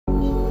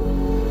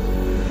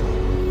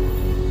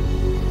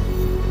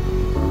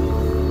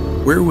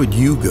Where would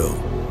you go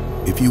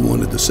if you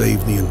wanted to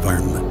save the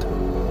environment?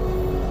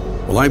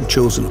 Well, I've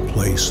chosen a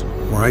place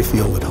where I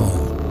feel at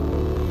home.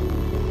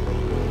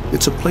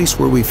 It's a place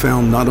where we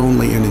found not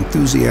only an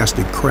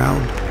enthusiastic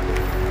crowd,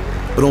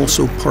 but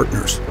also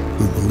partners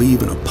who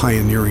believe in a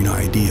pioneering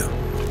idea.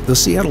 The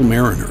Seattle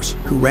Mariners,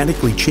 who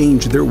radically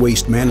changed their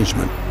waste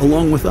management,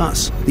 along with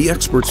us, the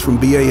experts from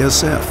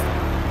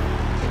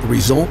BASF. The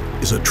result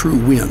is a true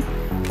win.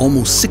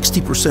 Almost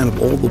 60%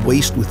 of all the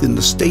waste within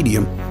the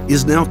stadium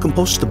is now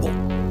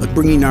compostable. But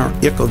bringing our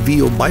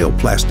ecovio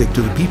bioplastic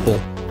to the people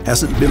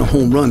hasn't been a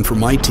home run for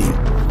my team.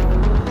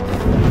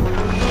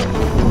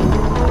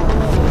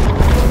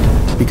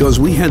 Because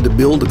we had to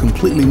build a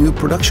completely new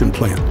production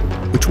plant,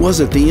 which was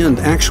at the end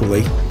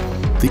actually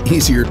the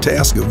easier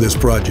task of this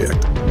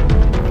project.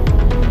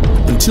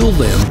 Until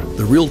then,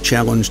 the real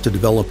challenge to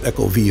develop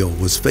ecovio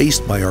was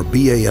faced by our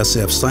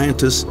BASF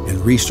scientists and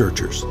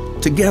researchers.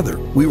 Together,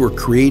 we were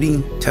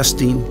creating,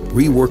 testing,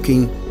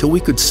 reworking, till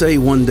we could say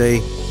one day,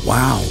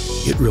 wow,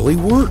 it really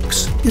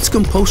works. It's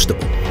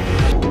compostable.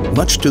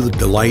 Much to the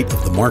delight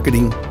of the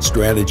marketing,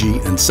 strategy,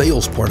 and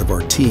sales part of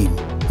our team,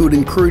 who had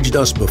encouraged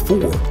us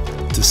before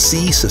to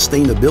see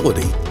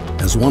sustainability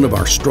as one of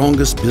our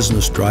strongest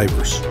business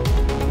drivers.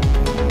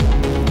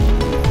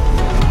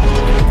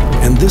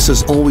 And this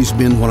has always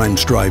been what I'm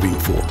striving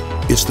for.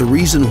 It's the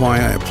reason why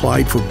I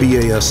applied for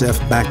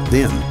BASF back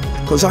then,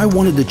 because I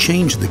wanted to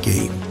change the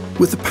game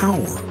with the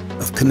power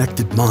of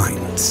connected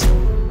minds.